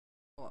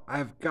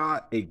I've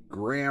got a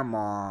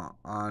grandma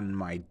on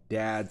my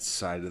dad's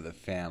side of the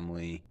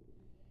family,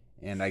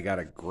 and I got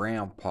a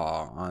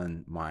grandpa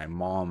on my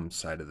mom's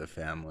side of the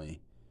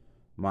family.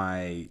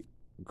 My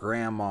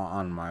grandma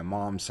on my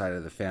mom's side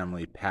of the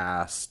family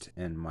passed,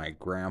 and my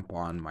grandpa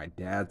on my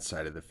dad's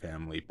side of the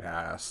family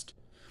passed.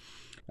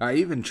 I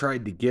even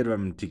tried to get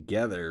them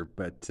together,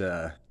 but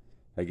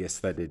I guess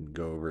that didn't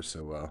go over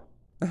so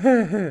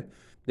well.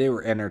 They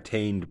were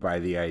entertained by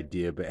the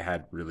idea, but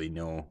had really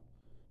no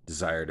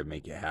desire to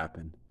make it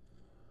happen.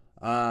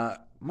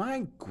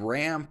 My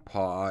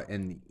grandpa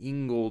and the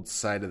Ingold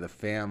side of the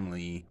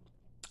family,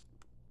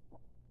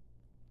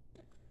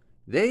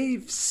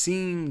 they've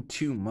seen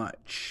too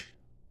much.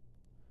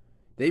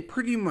 They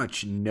pretty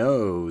much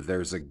know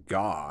there's a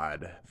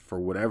God for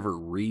whatever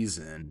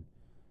reason.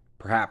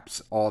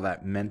 Perhaps all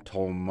that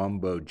mental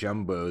mumbo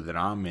jumbo that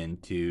I'm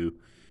into,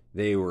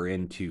 they were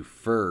into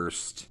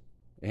first.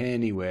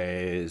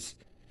 Anyways,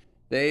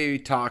 they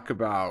talk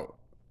about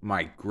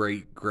my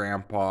great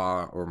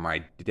grandpa or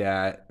my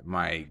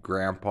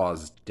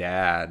grandpa's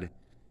dad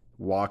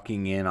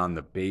walking in on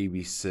the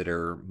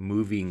babysitter,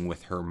 moving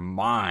with her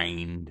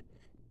mind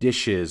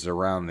dishes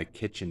around the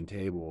kitchen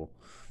table.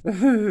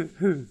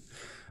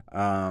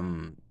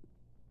 um,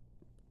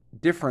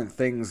 Different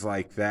things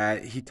like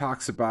that. He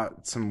talks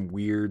about some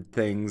weird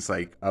things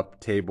like up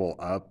table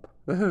up,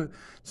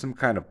 some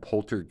kind of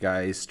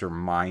poltergeist or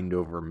mind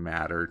over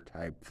matter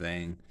type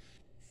thing.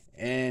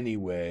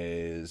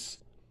 Anyways,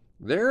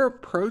 they're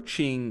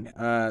approaching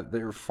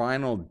their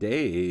final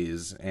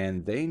days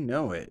and they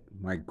know it.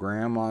 My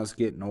grandma's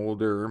getting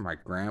older, my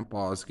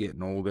grandpa's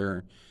getting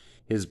older,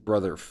 his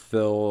brother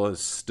Phil is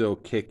still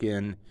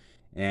kicking,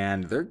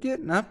 and they're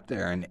getting up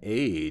there in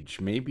age,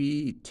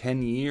 maybe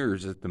 10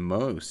 years at the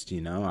most, you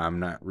know. I'm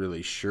not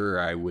really sure.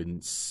 I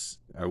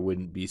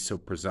wouldn't be so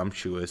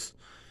presumptuous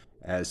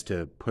as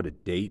to put a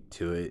date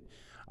to it.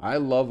 I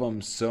love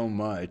them so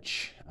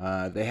much.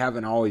 They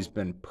haven't always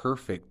been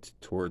perfect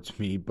towards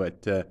me,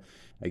 but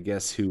I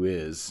guess who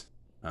is?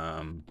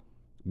 Um,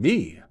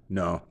 Me?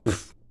 No.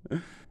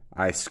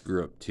 I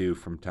screw up too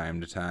from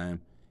time to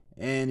time.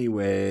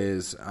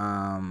 Anyways,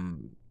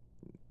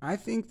 I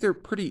think they're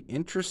pretty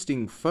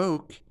interesting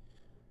folk,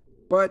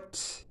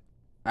 but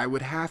I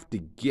would have to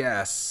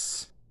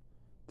guess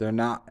they're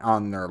not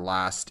on their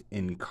last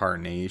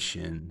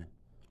incarnation.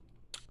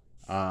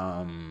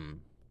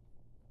 Um,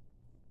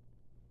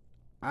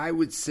 I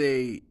would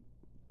say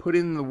put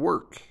in the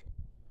work.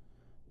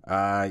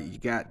 You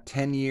got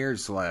 10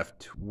 years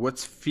left.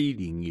 What's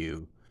feeding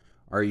you?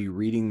 Are you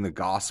reading the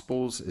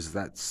Gospels? Is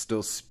that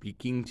still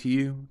speaking to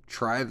you?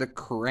 Try the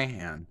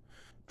Quran.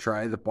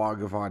 Try the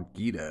Bhagavad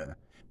Gita.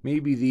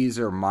 Maybe these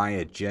are my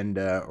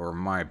agenda or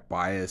my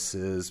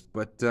biases,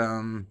 but,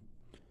 I'm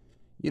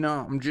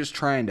just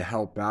trying to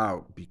help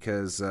out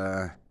because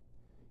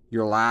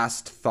your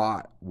last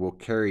thought will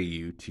carry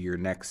you to your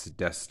next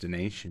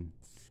destination.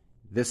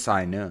 This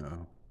I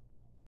know.